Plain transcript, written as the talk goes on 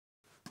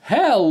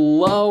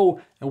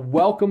Hello and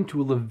welcome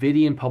to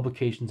Lividian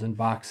Publications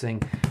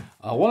unboxing.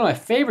 One of my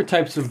favorite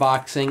types of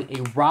unboxing,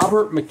 a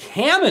Robert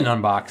McCammon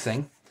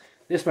unboxing.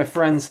 This, my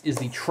friends, is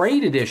the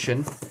trade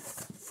edition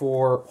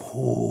for,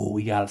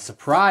 we got a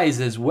surprise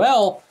as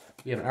well.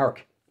 We have an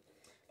ARC.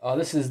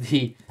 This is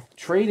the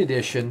trade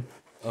edition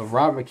of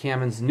Robert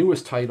McCammon's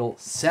newest title,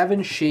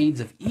 7 Shades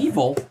of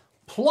Evil,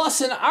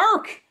 plus an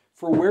ARC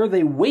for Where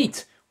They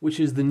Wait, which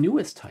is the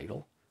newest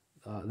title,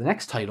 the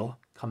next title,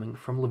 coming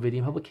from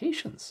Lividian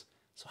Publications.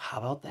 So how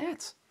about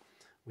that?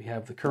 We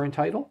have the current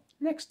title,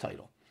 next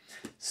title.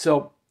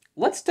 So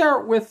let's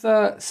start with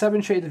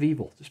 7 Shades of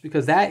Evil, just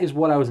because that is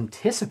what I was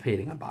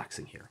anticipating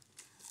unboxing here.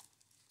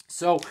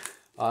 So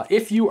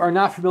if you are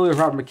not familiar with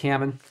Robert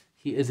McCammon,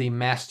 he is a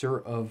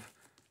master of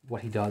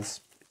what he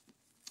does.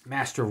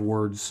 Master of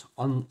words.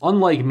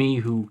 Unlike me,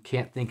 who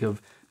can't think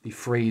of the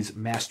phrase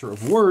master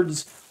of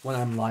words when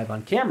I'm live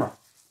on camera.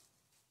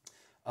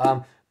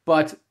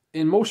 But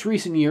in most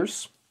recent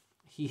years,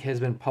 he has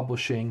been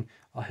publishing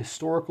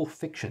historical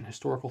fiction,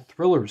 historical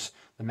thrillers,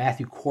 the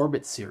Matthew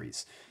Corbett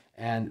series.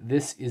 And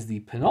this is the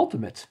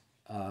penultimate.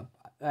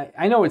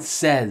 I know it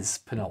says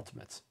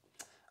penultimate.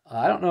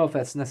 I don't know if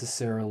that's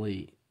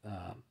necessarily,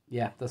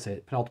 yeah, it does say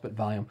it, penultimate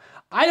volume.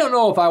 I don't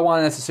know if I want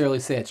to necessarily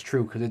say it's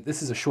true, because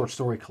this is a short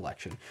story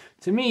collection.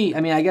 To me,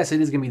 I mean, I guess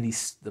it is going to be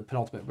the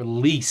penultimate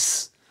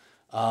release.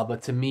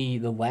 But to me,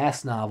 the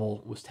last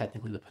novel was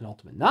technically the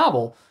penultimate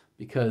novel,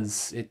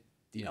 because it,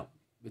 you know,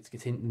 it's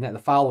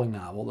the following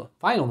novel, the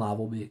final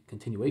novel, will be a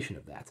continuation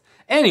of that.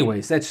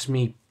 Anyways, that's just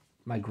me,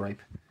 my gripe,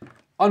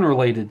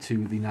 unrelated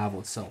to the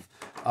novel itself.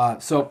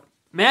 So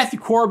Matthew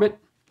Corbett,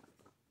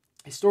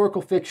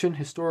 historical fiction,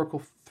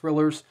 historical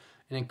thrillers,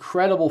 an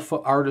incredible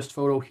artist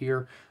photo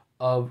here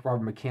of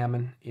Robert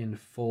McCammon in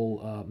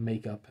full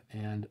makeup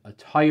and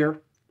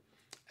attire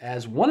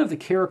as one of the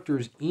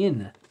characters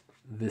in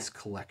this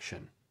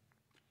collection.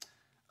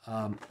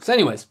 So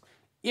anyways,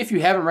 if you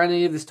haven't read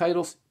any of these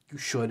titles, you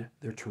should.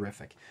 They're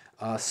terrific.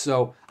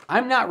 So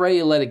I'm not ready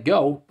to let it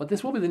go, but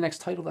this will be the next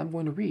title that I'm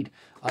going to read.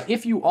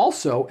 If you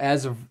also,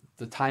 as of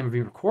the time of me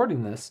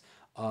recording this,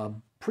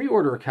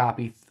 pre-order a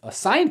copy, a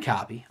signed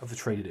copy of the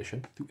trade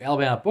edition through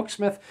Alabama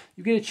Booksmith,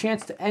 you get a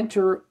chance to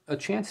enter, a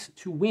chance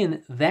to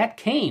win that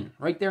cane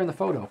right there in the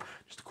photo.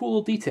 Just a cool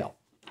little detail.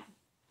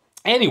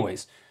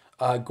 Anyways,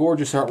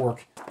 gorgeous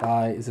artwork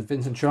by, is it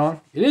Vincent Chong?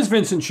 It is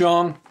Vincent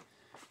Chong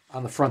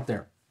on the front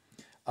there.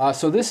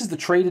 So this is the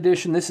trade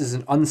edition. This is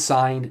an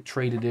unsigned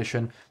trade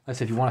edition. Like I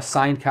said, if you want a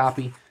signed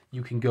copy,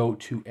 you can go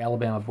to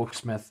Alabama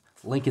Booksmith.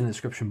 Link in the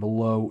description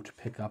below to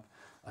pick up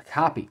a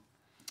copy.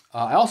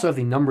 I also have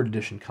the numbered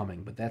edition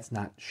coming, but that's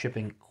not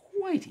shipping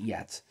quite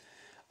yet.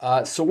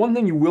 So one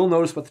thing you will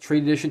notice about the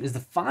trade edition is the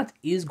font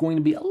is going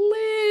to be a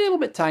little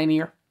bit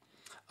tinier.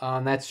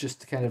 That's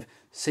just to kind of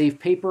save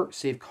paper,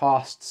 save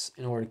costs,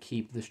 in order to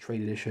keep this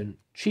trade edition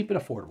cheap and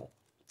affordable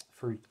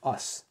for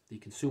us, the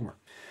consumer.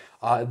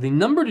 The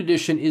numbered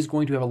edition is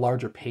going to have a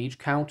larger page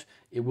count.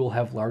 It will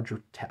have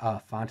larger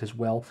font as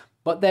well,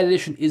 but that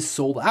edition is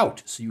sold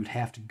out, so you'd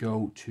have to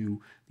go to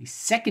the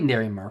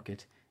secondary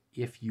market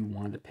if you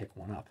wanted to pick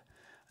one up.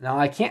 Now,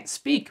 I can't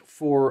speak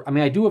for, I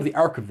mean, I do have the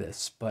ARC of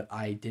this, but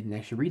I didn't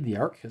actually read the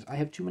ARC because I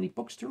have too many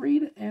books to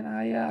read, and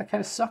I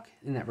kind of suck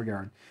in that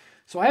regard.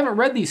 So I haven't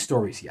read these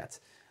stories yet,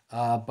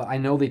 but I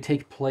know they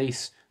take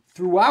place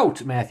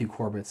throughout Matthew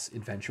Corbett's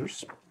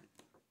adventures.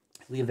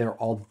 I believe they're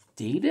all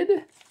dated.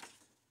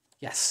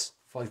 Yes,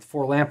 for like the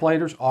Four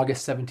Lamplighters,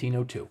 August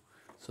 1702.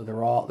 So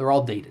they're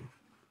all dated.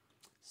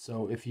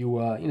 So if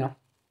you you know,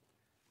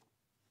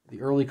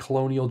 the early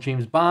colonial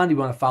James Bond, you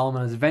want to follow him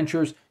on his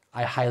adventures,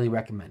 I highly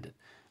recommend it.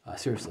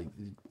 Seriously,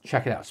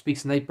 check it out.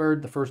 Speaks the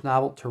Nightbird, the first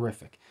novel,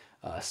 terrific.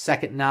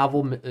 Second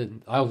novel,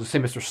 I was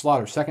going to say Mr.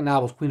 Slaughter. Second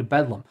novel is Queen of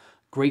Bedlam,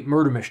 great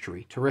murder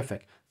mystery,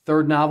 terrific.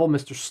 Third novel,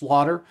 Mr.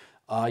 Slaughter,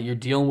 you're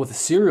dealing with a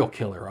serial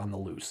killer on the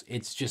loose.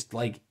 It's just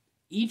like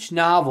each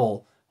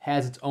novel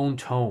has its own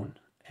tone.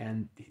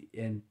 And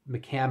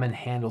McCammon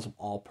handles them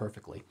all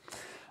perfectly.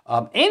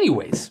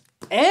 Anyways,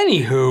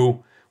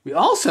 anywho, we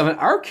also have an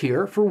ARC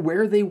here for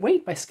Where They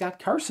Wait by Scott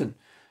Carson.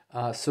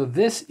 So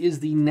this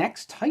is the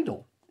next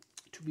title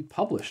to be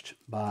published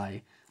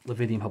by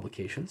Lividian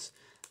Publications.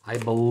 I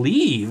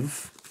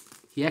believe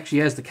he actually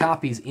has the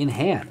copies in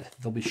hand.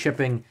 They'll be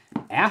shipping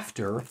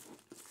after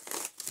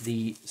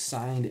the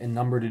signed and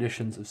numbered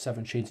editions of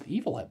 7 Shades of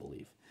Evil, I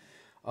believe.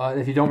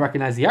 If you don't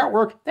recognize the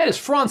artwork, that is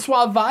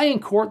Francois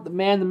Vallaincourt, the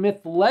man, the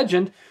myth, the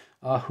legend,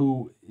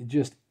 who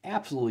just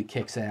absolutely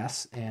kicks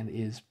ass and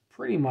is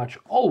pretty much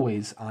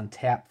always on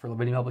tap for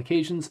Lividian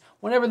Publications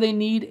whenever they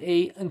need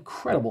an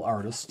incredible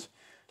artist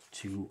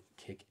to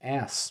kick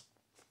ass.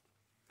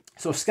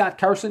 So Scott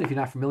Carson, if you're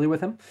not familiar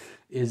with him,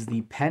 is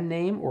the pen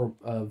name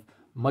of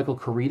Michael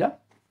Koryta,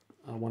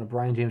 one of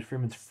Brian James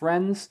Freeman's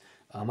friends.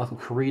 Michael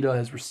Koryta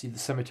has received the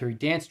Cemetery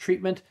Dance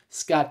treatment.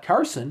 Scott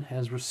Carson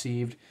has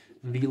received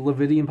the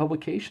Lividian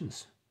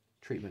Publications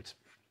treatment.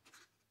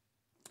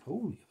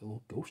 Oh, a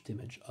little ghost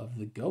image of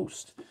the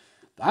ghost.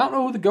 I don't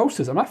know who the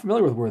ghost is. I'm not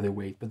familiar with Where They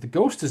Wait, but the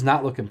ghost does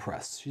not look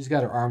impressed. She's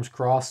got her arms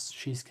crossed.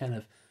 She's kind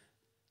of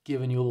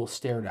giving you a little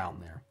stare down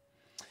there.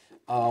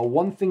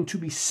 One thing to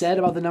be said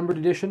about the numbered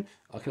edition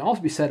can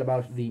also be said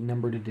about the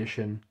numbered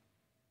edition.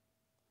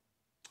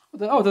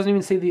 Oh, it doesn't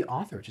even say the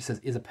author. It just says,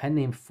 is a pen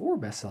name for a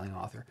best-selling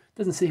author. It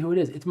doesn't say who it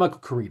is. It's Michael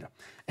Koryta.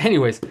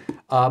 Anyways,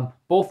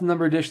 both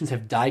numbered editions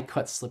have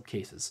die-cut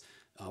slipcases,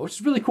 which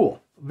is really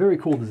cool. Very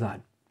cool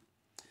design.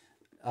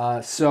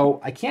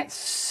 So I can't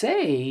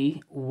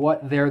say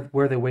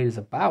where the weight is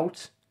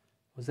about.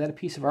 Was that a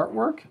piece of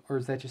artwork, or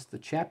is that just the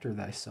chapter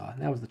that I saw?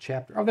 That was the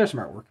chapter. Oh, there's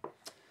some artwork.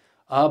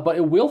 But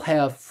it will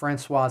have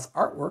Francois'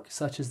 artwork,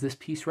 such as this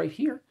piece right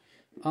here,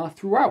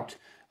 throughout.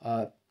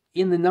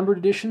 In the numbered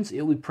editions,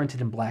 it will be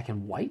printed in black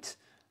and white.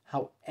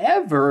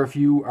 However, if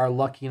you are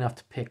lucky enough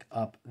to pick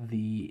up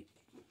the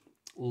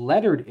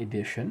lettered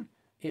edition,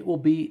 it will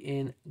be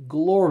in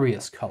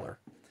glorious color.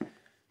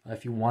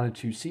 If you wanted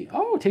to see,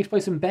 it takes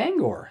place in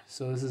Bangor.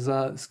 So this is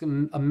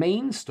a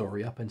Maine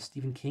story up in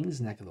Stephen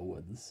King's neck of the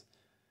woods.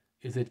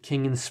 Is it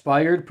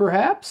King-inspired,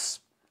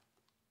 perhaps?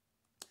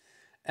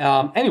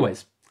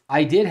 Anyways,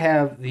 I did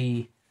have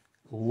the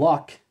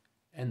luck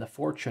and the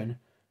fortune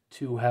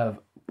to have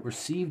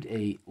received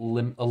a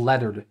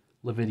lettered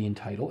Lividian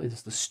title.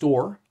 It's The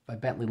Store by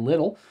Bentley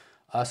Little.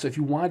 So if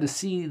you wanted to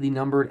see the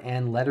numbered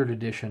and lettered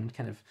edition,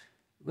 kind of,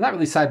 not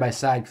really side by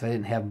side because I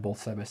didn't have them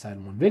both side by side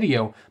in one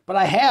video, but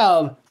I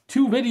have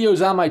 2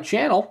 videos on my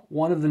channel,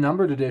 one of the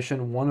numbered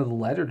edition, one of the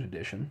lettered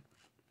edition.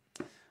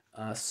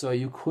 So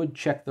you could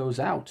check those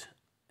out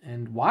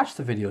and watch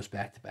the videos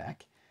back to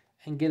back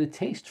and get a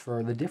taste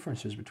for the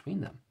differences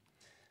between them.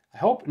 I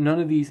hope none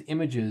of these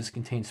images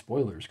contain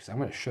spoilers because I'm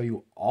going to show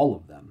you all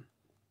of them.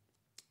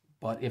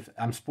 But if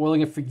I'm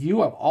spoiling it for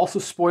you, I'm also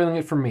spoiling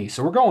it for me.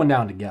 So we're going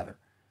down together.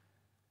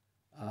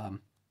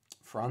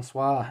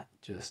 Francois,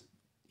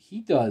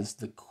 he does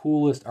the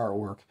coolest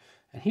artwork.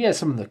 And he has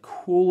some of the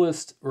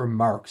coolest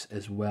remarks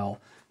as well.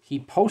 He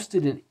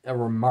posted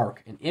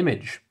an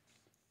image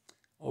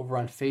over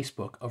on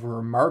Facebook of a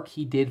remark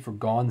he did for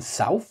Gone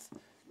South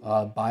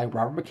by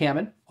Robert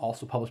McCammon,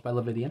 also published by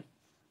Lividian,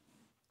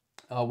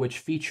 which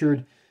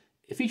featured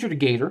a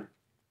gator.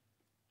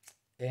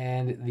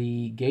 And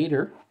the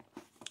gator,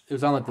 it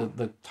was on like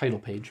the title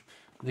page.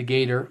 The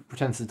gator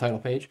pretends it's the title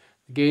page.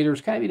 The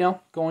gator's kind of,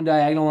 going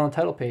diagonal on the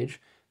title page.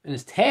 And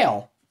his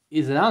tail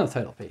isn't on the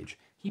title page.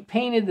 He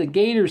painted the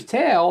gator's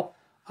tail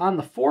on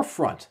the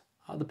forefront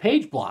of the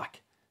page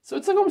block. So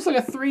it's almost like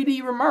a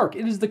 3D remark.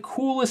 It is the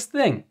coolest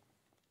thing.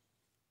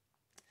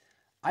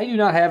 I do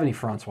not have any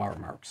Francois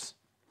remarks.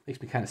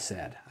 Makes me kind of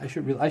sad. I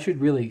should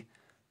really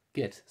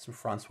get some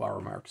Francois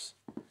remarks.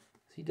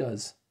 He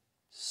does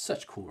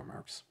such cool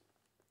remarks.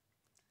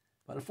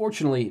 But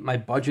unfortunately, my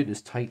budget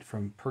is tight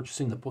from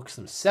purchasing the books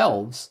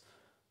themselves,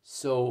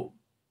 so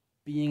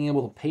being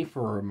able to pay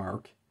for a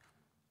remark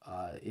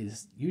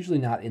is usually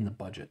not in the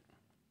budget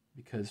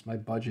because my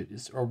budget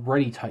is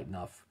already tight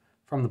enough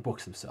from the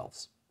books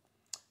themselves.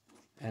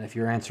 And if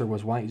your answer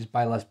was, why don't you just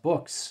buy less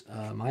books?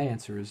 My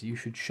answer is, you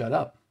should shut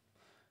up.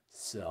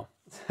 So,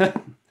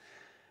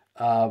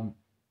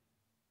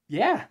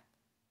 yeah,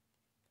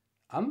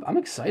 I'm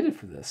excited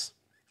for this.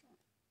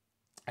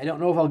 I don't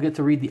know if I'll get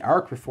to read the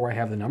ARC before I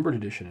have the numbered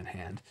edition in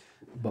hand,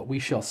 but we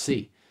shall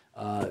see.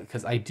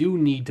 Because I do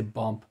need to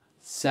bump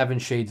 7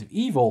 Shades of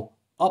Evil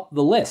up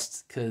the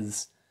list,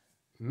 because,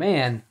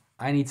 man,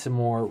 I need some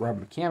more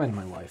Robert McCammon in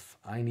my life.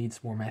 I need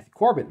some more Matthew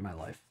Corbett in my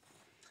life.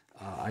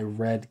 I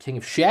read King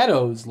of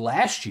Shadows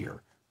last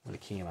year when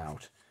it came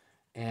out,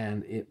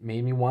 and it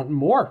made me want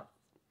more.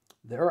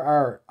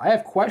 I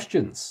have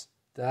questions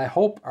that I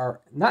hope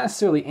are not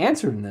necessarily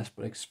answered in this,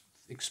 but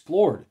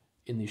explored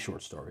in these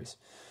short stories.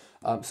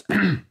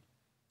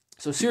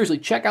 So seriously,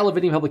 check out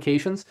Lividian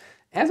Publications.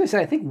 As I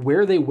said, I think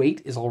Where They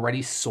Wait is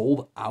already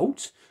sold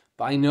out,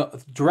 but I know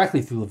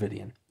directly through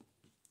Lividian.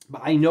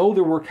 But I know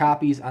there were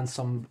copies on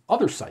some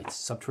other sites.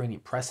 Subterranean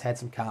Press had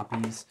some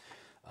copies.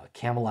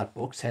 Camelot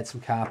Books had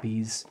some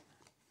copies.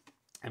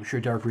 I'm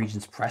sure Dark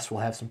Regions Press will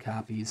have some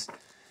copies.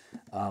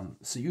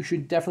 So you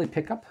should definitely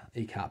pick up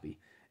a copy.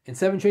 And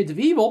 7 Shades of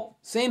Evil,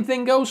 same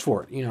thing goes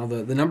for it.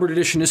 The numbered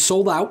edition is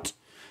sold out,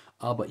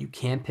 but you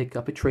can pick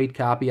up a trade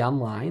copy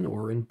online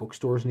or in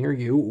bookstores near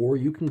you, or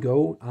you can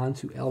go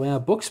onto Alabama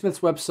Booksmith's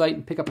website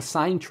and pick up a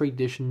signed trade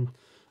edition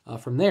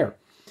from there.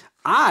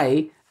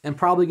 I am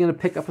probably going to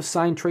pick up a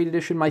signed trade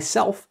edition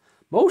myself,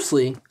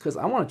 mostly because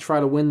I want to try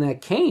to win that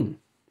cane.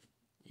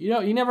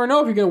 You never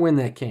know if you're going to win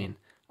that cane.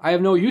 I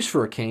have no use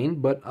for a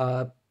cane,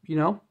 but, you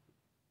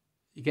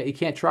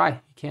can't try.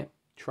 You can't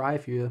try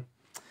if you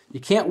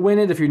can't win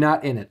it if you're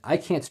not in it. I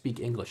can't speak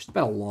English. It's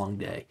been a long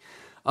day.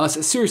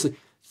 So seriously,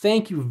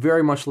 thank you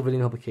very much,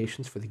 Lividian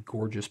Publications, for the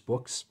gorgeous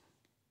books.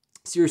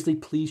 Seriously,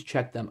 please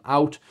check them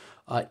out.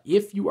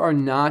 If you are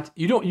not,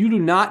 you do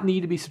not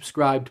need to be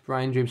subscribed to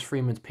Brian James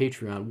Freeman's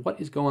Patreon. What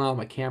is going on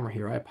with my camera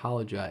here? I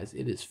apologize.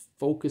 It is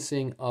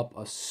focusing up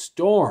a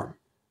storm.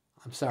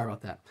 I'm sorry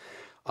about that.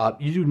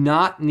 You do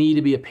not need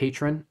to be a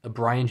patron of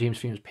Brian James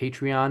Freeman's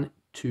Patreon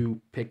to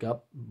pick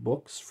up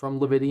books from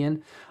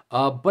Lividian,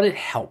 but it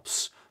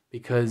helps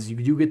because you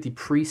do get the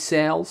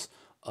pre-sales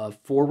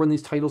for when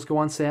these titles go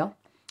on sale.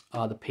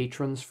 The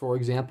patrons, for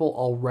example,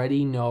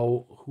 already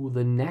know who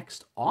the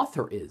next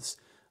author is.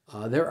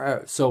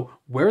 So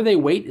Where They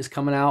Wait is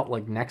coming out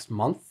like next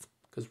month,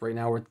 because right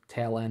now we're at the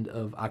tail end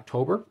of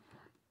October.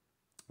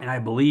 And I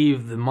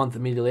believe the month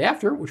immediately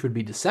after, which would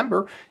be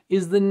December,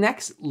 is the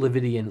next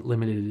Lividian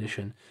limited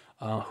edition.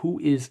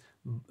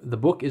 The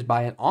book is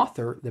by an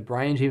author that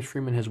Brian James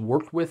Freeman has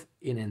worked with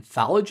in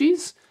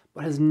anthologies,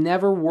 but has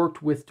never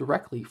worked with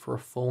directly for a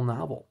full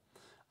novel.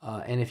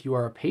 And if you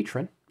are a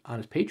patron on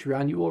his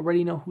Patreon, you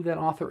already know who that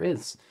author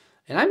is.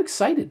 And I'm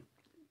excited.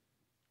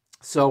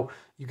 So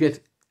you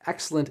get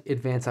excellent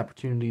advance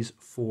opportunities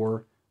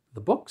for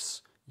the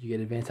books. You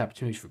get advance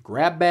opportunities for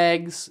grab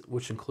bags,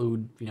 which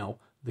include,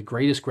 the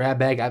greatest grab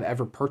bag I've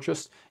ever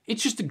purchased.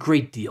 It's just a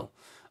great deal.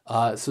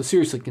 So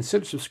seriously,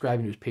 consider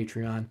subscribing to his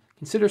Patreon.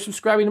 Consider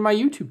subscribing to my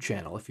YouTube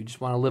channel if you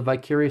just want to live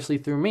vicariously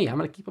through me. I'm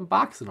going to keep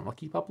unboxing them. I'll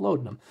keep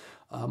uploading them.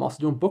 I'm also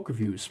doing book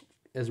reviews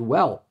as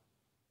well.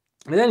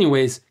 But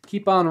anyways,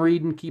 keep on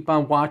reading, keep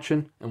on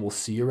watching, and we'll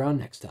see you around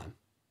next time.